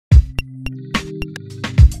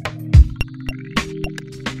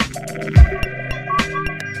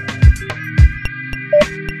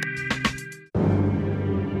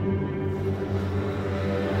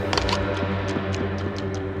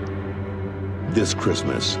This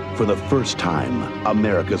Christmas, for the first time,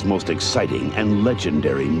 America's most exciting and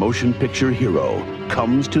legendary motion picture hero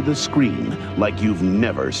comes to the screen like you've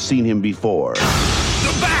never seen him before.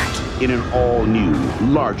 The Bat! In an all-new,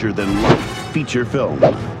 larger-than-life feature film.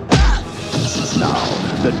 Now,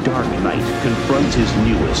 the Dark Knight confronts his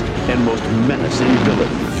newest and most menacing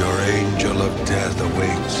villain. Your angel of death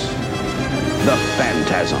awaits. The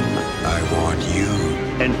Phantasm. I want you.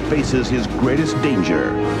 And faces his greatest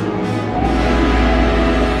danger.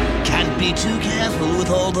 Can't be too careful with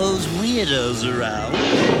all those weirdos around.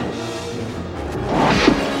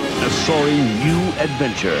 A soaring new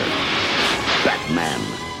adventure. Batman,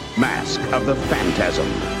 Mask of the Phantasm.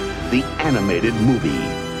 The animated movie.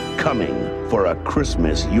 Coming for a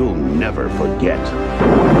Christmas you'll never forget.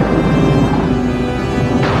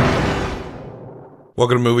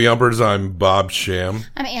 Welcome to Movie Umpers. I'm Bob Sham.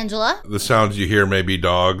 I'm Angela. The sounds you hear may be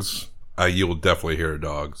dogs. You will definitely hear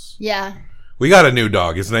dogs. Yeah. We got a new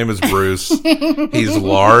dog. His name is Bruce. He's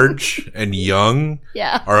large and young.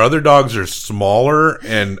 Yeah. Our other dogs are smaller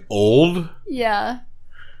and old. Yeah.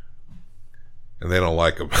 And they don't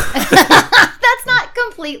like him. That's not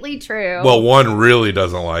completely true. Well, one really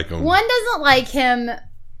doesn't like him. One doesn't like him,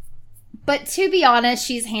 but to be honest,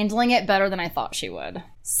 she's handling it better than I thought she would.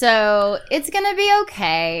 So it's going to be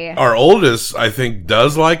okay. Our oldest, I think,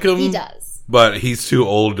 does like him. He does. But he's too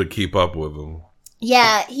old to keep up with him.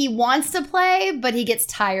 Yeah, he wants to play, but he gets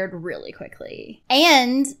tired really quickly.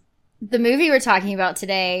 And the movie we're talking about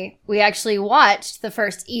today, we actually watched the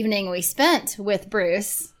first evening we spent with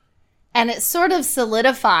Bruce, and it sort of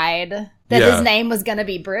solidified that his name was going to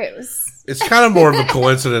be Bruce. It's kind of more of a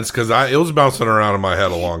coincidence because it was bouncing around in my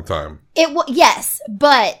head a long time. Yes,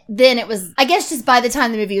 but then it was, I guess just by the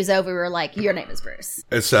time the movie was over, we were like, your name is Bruce.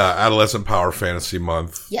 It's Adolescent Power Fantasy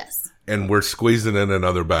Month. Yes. And we're squeezing in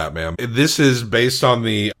another Batman. This is based on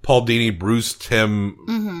the Paul Dini, Bruce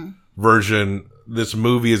Timm version. This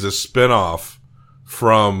movie is a spinoff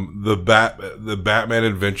from the Batman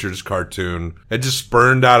Adventures cartoon. It just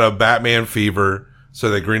spurned out of Batman fever. So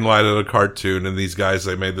they greenlighted a cartoon, and these guys,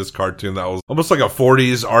 they made this cartoon that was almost like a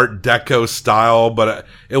 40s Art Deco style, but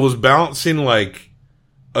it was balancing like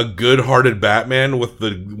a good-hearted Batman with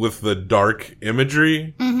the dark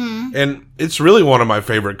imagery. Mm-hmm. And it's really one of my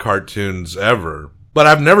favorite cartoons ever. But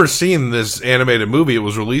I've never seen this animated movie. It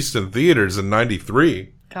was released in theaters in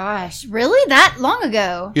 93. Gosh, really? That long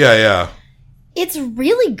ago? Yeah. It's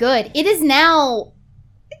really good. It is now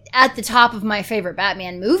at the top of my favorite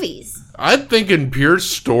Batman movies. I think in pure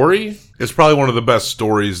story, it's probably one of the best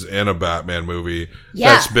stories in a Batman movie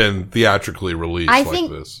that's been theatrically released I like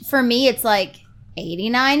think this. For me, it's like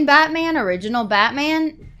 89 Batman, original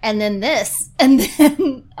Batman, and then this, and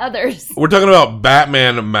then others. We're talking about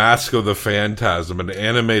Batman Mask of the Phantasm, an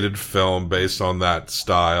animated film based on that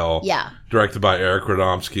style. Yeah. Directed by Eric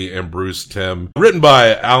Radomski and Bruce Timm. Written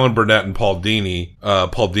by Alan Burnett and Paul Dini.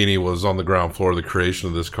 Paul Dini was on the ground floor of the creation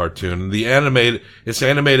of this cartoon. It's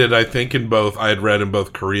animated, I think, I had read in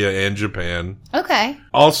both Korea and Japan. Okay.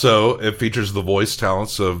 Also, it features the voice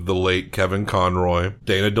talents of the late Kevin Conroy,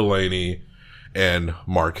 Dana Delaney, and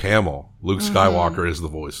Mark Hamill. Luke Skywalker is the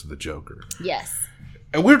voice of the Joker. Yes.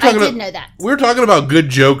 And I did know that. We were talking about good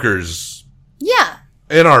Jokers. Yeah.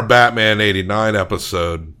 In our Batman 89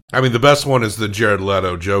 episode. I mean, the best one is the Jared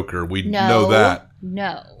Leto Joker. We know that.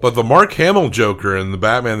 No. But the Mark Hamill Joker in the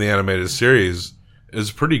Batman the Animated Series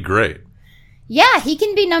is pretty great. Yeah, he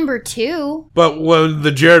can be number 2. But when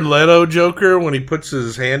the Jared Leto Joker, when he puts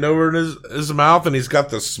his hand over his mouth and he's got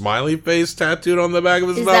the smiley face tattooed on the back of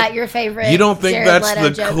his mouth. Is that your favorite? You don't think Jared that's Leto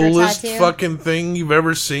the Joker coolest tattoo? fucking thing you've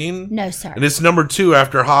ever seen? No, sir. And it's number 2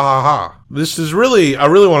 after Ha Ha Ha. This is really, I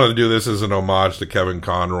really wanted to do this as an homage to Kevin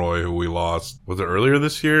Conroy, who we lost. Was it earlier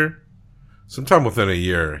this year? Sometime within a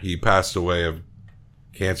year. He passed away of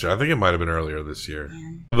cancer. I think it might have been earlier this year.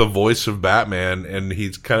 Man. The voice of Batman, and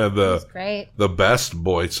he's kind of the best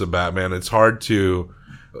voice of Batman. It's hard to,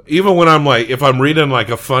 even when I'm like, if I'm reading like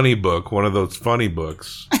a funny book, one of those funny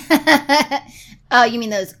books. Oh, you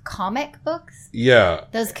mean those comic books? Yeah.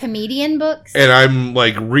 Those comedian books? And I'm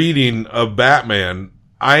like reading a Batman,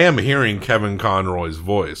 I am hearing Kevin Conroy's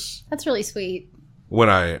voice. That's really sweet. When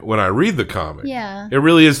I read the comic. Yeah. It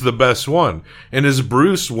really is the best one. And his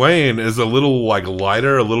Bruce Wayne is a little like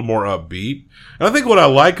lighter, a little more upbeat. And I think what I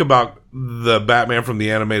like about the Batman from the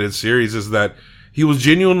animated series is that he was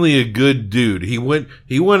genuinely a good dude. He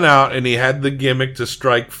went out and he had the gimmick to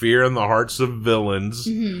strike fear in the hearts of villains.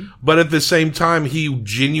 Mm-hmm. But at the same time, he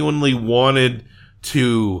genuinely wanted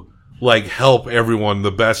to like help everyone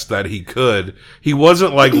the best that he could. He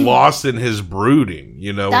wasn't like lost in his brooding,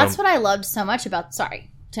 you know. That's what I loved so much about, sorry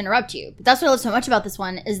to interrupt you, but that's what I loved so much about this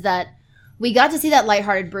one is that we got to see that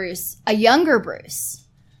lighthearted Bruce, a younger Bruce,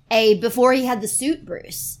 before he had the suit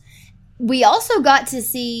Bruce. We also got to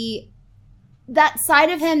see that side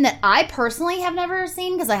of him that I personally have never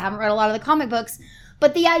seen because I haven't read a lot of the comic books.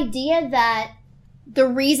 But the idea that the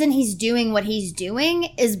reason he's doing what he's doing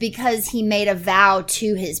is because he made a vow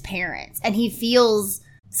to his parents and he feels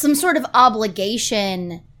some sort of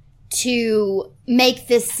obligation to make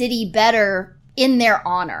this city better in their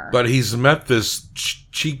honor. But he's met this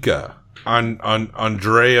chica,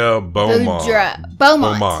 Andrea Beaumont.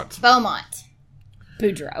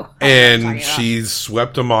 Boudreaux. And she's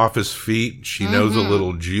swept him off his feet. She knows a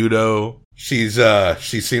little judo. She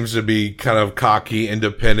seems to be kind of cocky,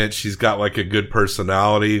 independent. She's got like a good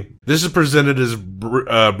personality. This is presented as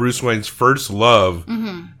Bruce Wayne's first love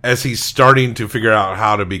as he's starting to figure out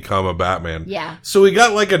how to become a Batman. Yeah. So we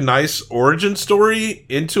got like a nice origin story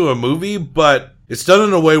into a movie, but it's done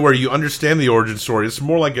in a way where you understand the origin story. It's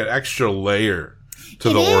more like an extra layer to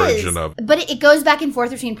the origin of it. But it goes back and forth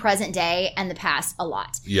between present day and the past a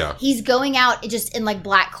lot. Yeah. He's going out just in like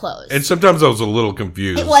black clothes. And sometimes I was a little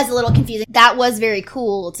confused. It was a little confusing. That was very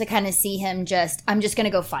cool to kind of see him I'm just going to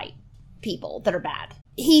go fight people that are bad.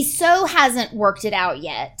 He so hasn't worked it out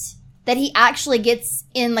yet that he actually gets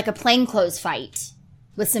in like a plainclothes fight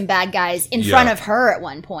with some bad guys in front of her at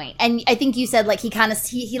one point. And I think you said like he kind of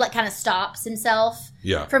stops himself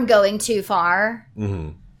from going too far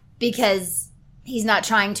because he's not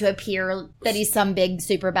trying to appear that he's some big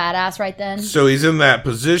super badass right then. So he's in that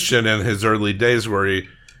position in his early days where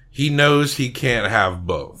he knows he can't have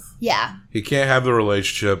both. Yeah. He can't have the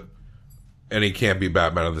relationship and he can't be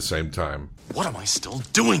Batman at the same time. What am I still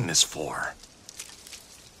doing this for?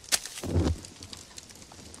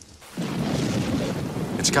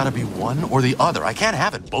 It's got to be one or the other. I can't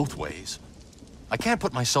have it both ways. I can't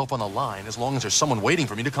put myself on the line as long as there's someone waiting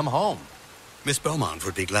for me to come home. Miss Beaumont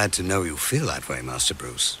would be glad to know you feel that way, Master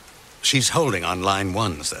Bruce. She's holding on line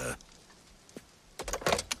 1, sir.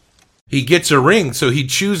 He gets a ring, so he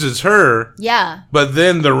chooses her. Yeah. But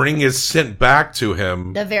then the ring is sent back to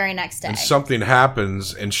him. The very next day. And something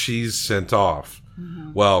happens, and she's sent off.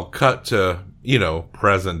 Well, cut to,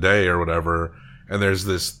 present day or whatever, and there's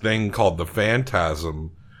this thing called the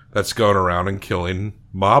Phantasm that's going around and killing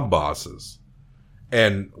mob bosses.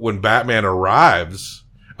 And when Batman arrives...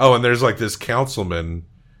 Oh, and there's like this councilman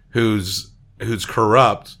who's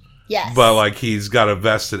corrupt. Yes. But like he's got a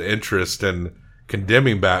vested interest in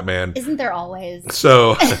condemning Batman. Isn't there always?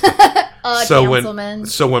 So councilman.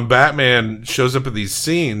 when Batman shows up in these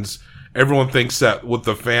scenes, everyone thinks that what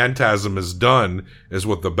the Phantasm has done is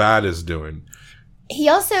what the Bat is doing. He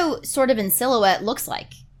also sort of in silhouette looks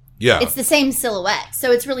like. Yeah. It's the same silhouette.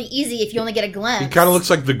 So it's really easy if you only get a glimpse. He kind of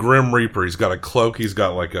looks like the Grim Reaper. He's got a cloak. He's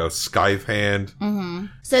got like a scythe hand.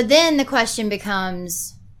 So then the question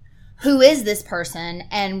becomes, who is this person?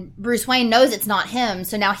 And Bruce Wayne knows it's not him.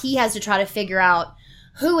 So now he has to try to figure out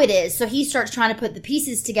who it is. So he starts trying to put the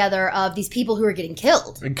pieces together of these people who are getting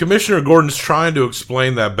killed. And Commissioner Gordon's trying to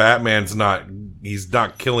explain that Batman's he's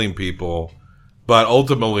not killing people, but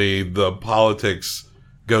ultimately the politics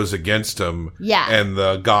goes against him. Yeah. And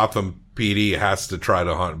the Gotham PD has to try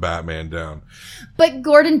to hunt Batman down. But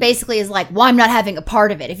Gordon basically is like, well, I'm not having a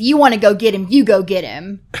part of it. If you want to go get him, you go get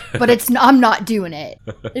him. But I'm not doing it.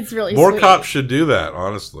 It's really More sweet. cops should do that,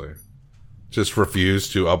 honestly. Just refuse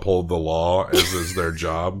to uphold the law as is their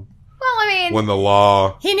job. Well, I mean, When the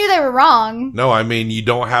law... he knew they were wrong. No, I mean, you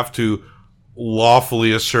don't have to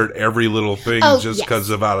lawfully assert every little thing just because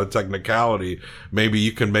of out of technicality. Maybe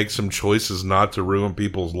you can make some choices not to ruin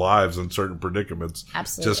people's lives in certain predicaments.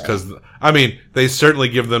 Absolutely. Just because, I mean, they certainly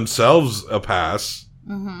give themselves a pass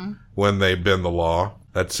when they bend the law.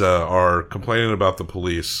 That's our complaining about the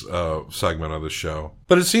police segment of the show.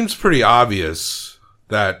 But it seems pretty obvious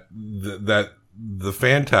that the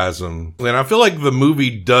Phantasm, and I feel like the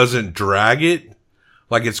movie doesn't drag it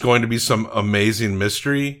like it's going to be some amazing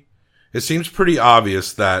mystery. It seems pretty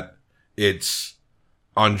obvious that it's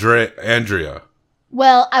Andrea.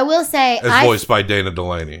 Well, I will say... As voiced by Dana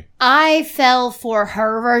Delaney. I fell for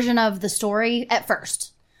her version of the story at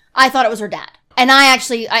first. I thought it was her dad. And I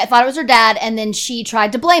thought it was her dad, and then she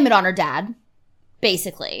tried to blame it on her dad,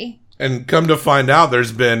 basically. And come to find out,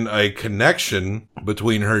 there's been a connection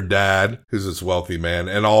between her dad, who's this wealthy man,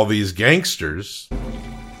 and all these gangsters.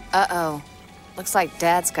 Uh-oh. Looks like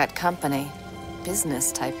Dad's got company.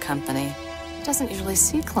 Business-type company. Doesn't usually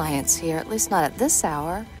see clients here, at least not at this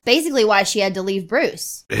hour. Basically why she had to leave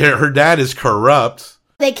Bruce. Her dad is corrupt.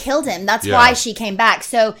 They killed him. That's why she came back.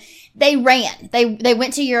 So they ran. They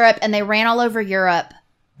went to Europe and they ran all over Europe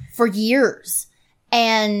for years.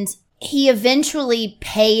 And he eventually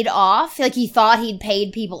paid off. Like, he thought he'd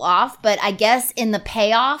paid people off, but I guess in the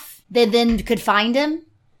payoff, they then could find him.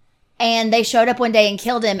 And they showed up one day and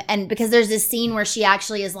killed him. And because there's this scene where she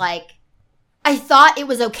actually is like, I thought it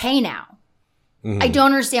was okay now. I don't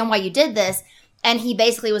understand why you did this. And he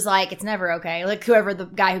basically was like, it's never okay. Like, whoever the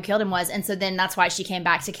guy who killed him was. And so then that's why she came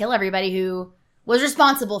back to kill everybody who was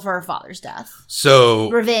responsible for her father's death. So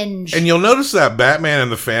revenge. And you'll notice that Batman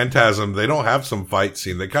and the Phantasm, they don't have some fight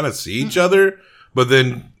scene. They kind of see each other, but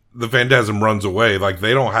then the Phantasm runs away. Like,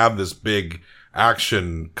 they don't have this big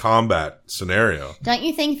action combat scenario. Don't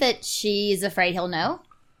you think that she's afraid he'll know?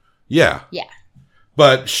 Yeah. Yeah.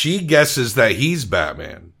 But she guesses that he's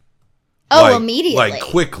Batman. Oh, like, immediately. Like,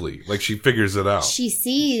 quickly. Like, she figures it out. She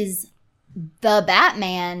sees the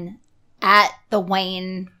Batman at the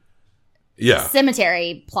Wayne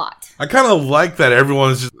cemetery plot. I kind of like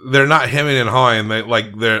that they're not hemming and hawing.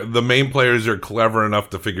 The main players are clever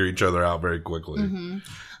enough to figure each other out very quickly.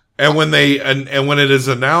 And when when it is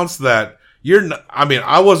announced that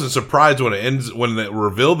I wasn't surprised when it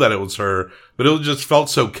revealed that it was her, but it just felt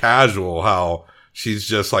so casual how she's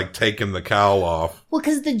just like taking the cowl off. Well,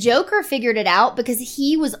 because the Joker figured it out because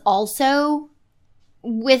he was also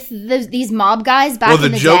with these mob guys back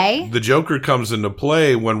in the day. The Joker comes into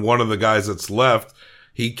play when one of the guys that's left,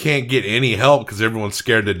 he can't get any help because everyone's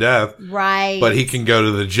scared to death. Right. But he can go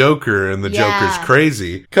to the Joker and the Joker's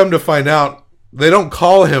crazy. Come to find out, they don't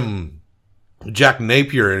call him Jack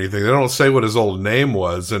Napier or anything. They don't say what his old name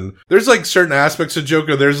was. And there's like certain aspects of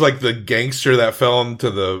Joker. There's like the gangster that fell into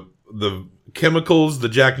the chemicals, the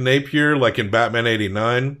Jack Napier, like in Batman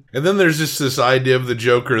 89. And then there's just this idea of the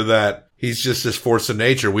Joker that he's just this force of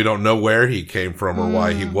nature. We don't know where he came from or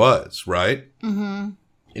why he was, right? And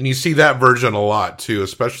you see that version a lot too,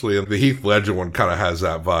 especially in the Heath Ledger one kind of has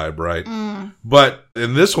that vibe, right? But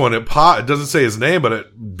in this one, it doesn't say his name,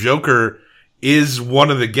 but Joker is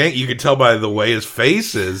one of the gang. You can tell by the way his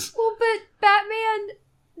face is. Well, but Batman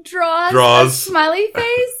draws a smiley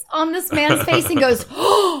face on this man's face and goes,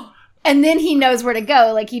 oh! And then he knows where to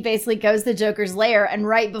go. Like, he basically goes to Joker's lair. And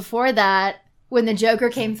right before that, when the Joker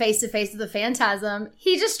came face to face with the Phantasm,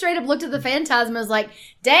 he just straight up looked at the Phantasm and was like,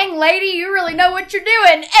 dang, lady, you really know what you're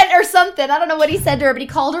doing. Or something. I don't know what he said to her, but he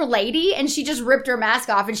called her lady, and she just ripped her mask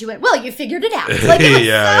off, and she went, well, you figured it out. Like, it was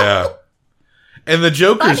yeah. And the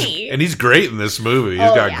Joker's, funny. And he's great in this movie. He's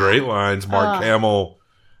got great lines. Mark Hamill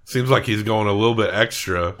seems like he's going a little bit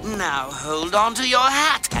extra. Now hold on to your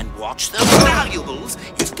hat and watch those valuables.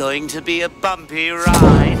 It's going to be a bumpy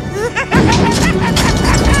ride.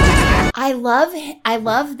 I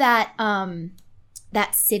love that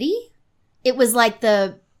that city. It was like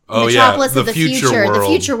the metropolis of the future world. The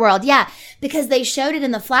future world. Yeah, because they showed it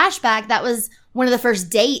in the flashback. That was one of the first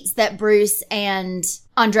dates that Bruce and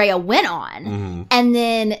Andrea went on. And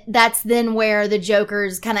then that's where the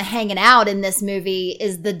Joker's kind of hanging out in this movie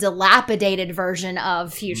is the dilapidated version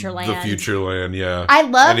of Futureland. The Futureland, yeah. I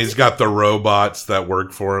love. And he's got the robots that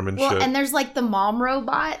work for him and shit. And there's like the mom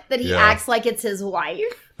robot that he acts like it's his wife.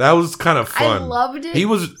 That was kind of fun. I loved it. He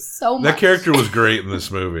was so much. That character was great in this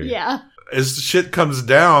movie. Yeah. As shit comes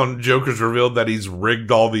down, Joker's revealed that he's rigged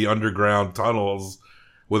all the underground tunnels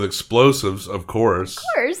with explosives, of course. Of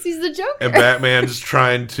course, he's the Joker. And Batman's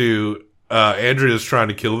trying to, Andrea's trying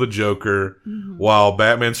to kill the Joker while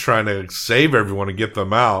Batman's trying to save everyone and get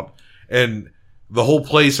them out. And the whole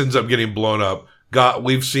place ends up getting blown up.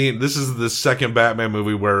 This is the second Batman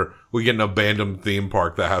movie where we get an abandoned theme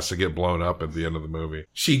park that has to get blown up at the end of the movie.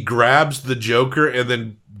 She grabs the Joker and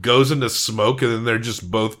then goes into smoke, and then they're just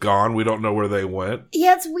both gone. We don't know where they went.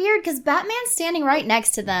 Yeah, it's weird because Batman's standing right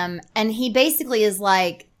next to them, and he basically is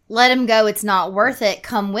like, let him go, it's not worth it,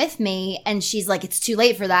 come with me. And she's like, it's too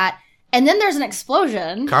late for that. And then there's an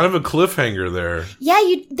explosion. Kind of a cliffhanger there. Yeah,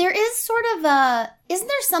 there is sort of isn't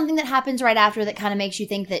there something that happens right after that kind of makes you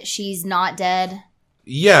think that she's not dead?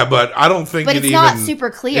 Yeah, but I don't think it's not super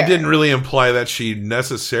clear. It didn't really imply that she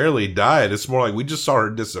necessarily died. It's more like we just saw her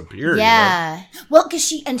disappear. Yeah. You know? Well, because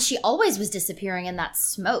she always was disappearing in that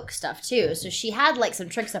smoke stuff too. So she had like some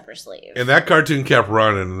tricks up her sleeve. And that cartoon kept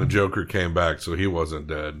running, and the Joker came back, so he wasn't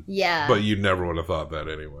dead. Yeah. But you never would have thought that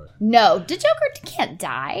anyway. No, the Joker can't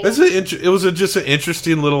die. It was just an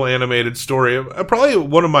interesting little animated story. Probably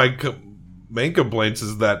one of my main complaints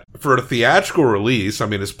is that for a theatrical release, I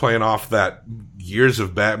mean, it's playing off that years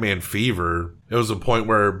of Batman fever. It was a point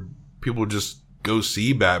where people would just go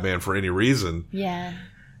see Batman for any reason. Yeah.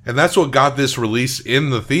 And that's what got this release in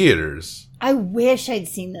the theaters. I wish I'd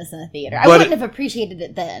seen this in the theater. I wouldn't have appreciated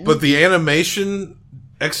it then. But the animation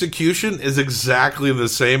execution is exactly the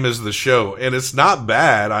same as the show. And it's not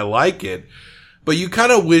bad. I like it. But you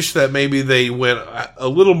kind of wish that maybe they went a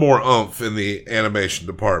little more oomph in the animation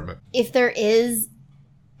department. If there is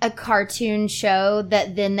a cartoon show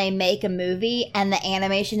that then they make a movie and the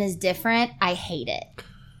animation is different, I hate it.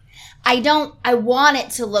 I want it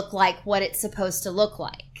to look like what it's supposed to look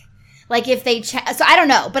like. Like if they, so I don't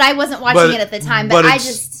know, but I wasn't watching it at the time, but I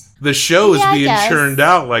just. The show is being churned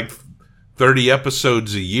out like 30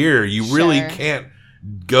 episodes a year. You really can't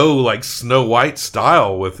go like Snow White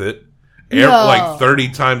style with it like 30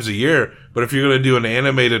 times a year. But if you're going to do an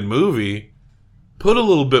animated movie, put a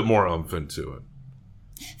little bit more oomph into it.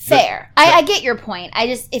 Fair. I get your point.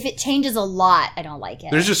 If it changes a lot, I don't like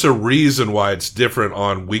it. There's just a reason why it's different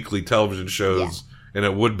on weekly television shows and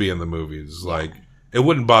it would be in the movies. Like, it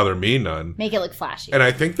wouldn't bother me none. Make it look flashy. And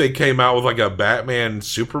I think they came out with like a Batman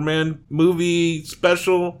Superman movie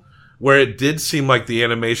special where it did seem like the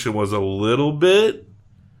animation was a little bit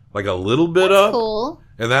up. Cool.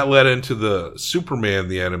 And that led into the Superman,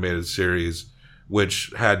 the animated series,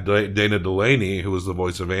 which had Dana Delaney, who was the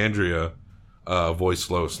voice of Andrea, voice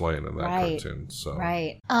Lois Lane in that cartoon. So.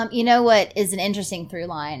 Right. You know what is an interesting through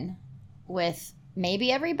line with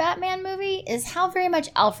maybe every Batman movie is how very much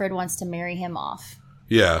Alfred wants to marry him off.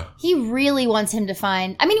 Yeah. He really wants him to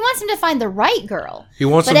find, he wants him to find the right girl. He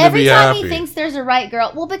wants him to be happy. But every time he thinks there's a right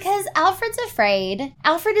girl, well, because Alfred's afraid.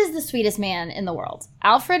 Alfred is the sweetest man in the world.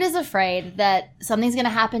 Alfred is afraid that something's going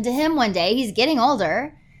to happen to him one day. He's getting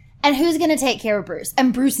older. And who's going to take care of Bruce?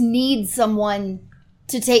 And Bruce needs someone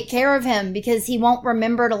to take care of him because he won't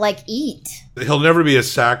remember to eat. He'll never be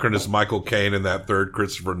as saccharine as Michael Caine in that third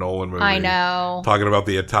Christopher Nolan movie. I know. Talking about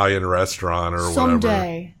the Italian restaurant or whatever.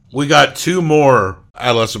 Someday. We got 2 more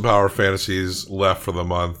Adolescent Power Fantasies left for the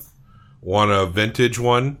month. One a vintage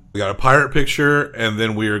one. We got a pirate picture, and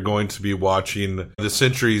then we are going to be watching the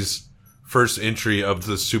century's first entry of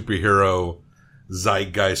the superhero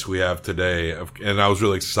zeitgeist we have today. And I was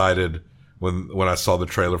really excited when I saw the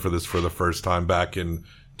trailer for this for the first time back in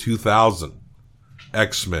 2000.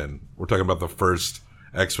 X-Men. We're talking about the first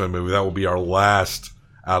X-Men movie. That will be our last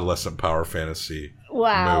Adolescent Power Fantasy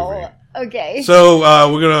movie. Okay. So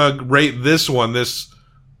we're going to rate this one, this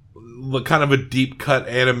kind of a deep cut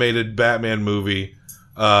animated Batman movie,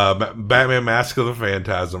 Batman Mask of the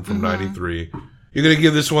Phantasm from 93. You're going to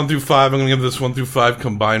give this 1 through 5. I'm going to give this 1 through 5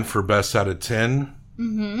 combined for best out of 10.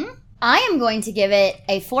 Mm-hmm. I am going to give it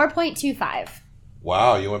a 4.25.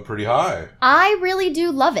 Wow, you went pretty high. I really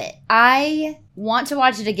do love it. I want to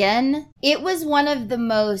watch it again. It was one of the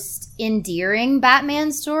most endearing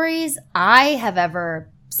Batman stories I have ever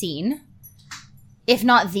seen, if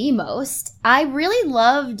not the most. I really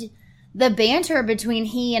loved the banter between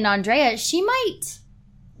he and Andrea. She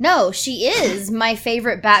is my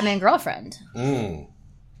favorite Batman girlfriend.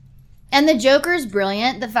 And the Joker's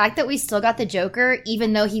brilliant. The fact that we still got the Joker,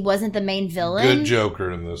 even though he wasn't the main villain. Good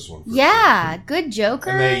Joker in this one. Yeah, sure. Good Joker.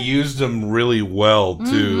 And they used him really well,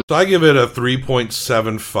 too. So I give it a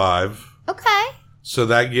 3.75. Okay. So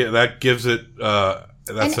that gives it,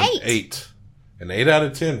 that's an 8. An 8 out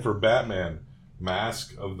of 10 for Batman,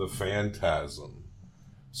 Mask of the Phantasm.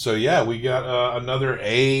 So yeah, we got another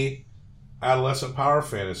A Adolescent Power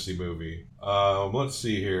Fantasy movie. Let's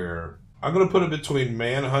see here. I'm going to put it between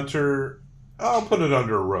Manhunter. I'll put it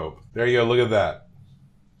under a rope. There you go. Look at that.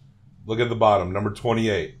 Look at the bottom. Number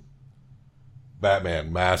 28.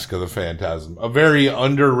 Batman, Mask of the Phantasm. A very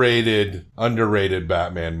underrated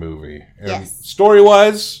Batman movie. And yes.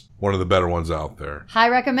 Story-wise, one of the better ones out there. High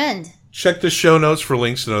recommend. Check the show notes for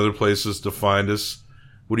links and other places to find us.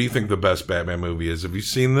 What do you think the best Batman movie is? Have you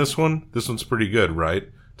seen this one? This one's pretty good, right?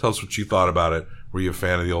 Tell us what you thought about it. Were you a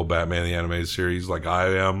fan of the old Batman the Animated Series like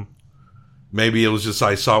I am? Maybe it was just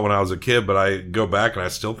I saw it when I was a kid, but I go back and I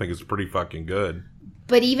still think it's pretty fucking good.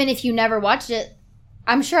 But even if you never watched it,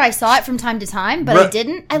 I'm sure I saw it from time to time, but I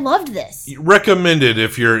didn't. I loved this. Recommended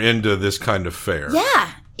if you're into this kind of fare.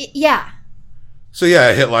 Yeah. Yeah. So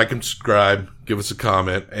yeah, hit like and subscribe, give us a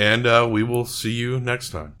comment, and we will see you next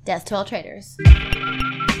time. Death to all traitors.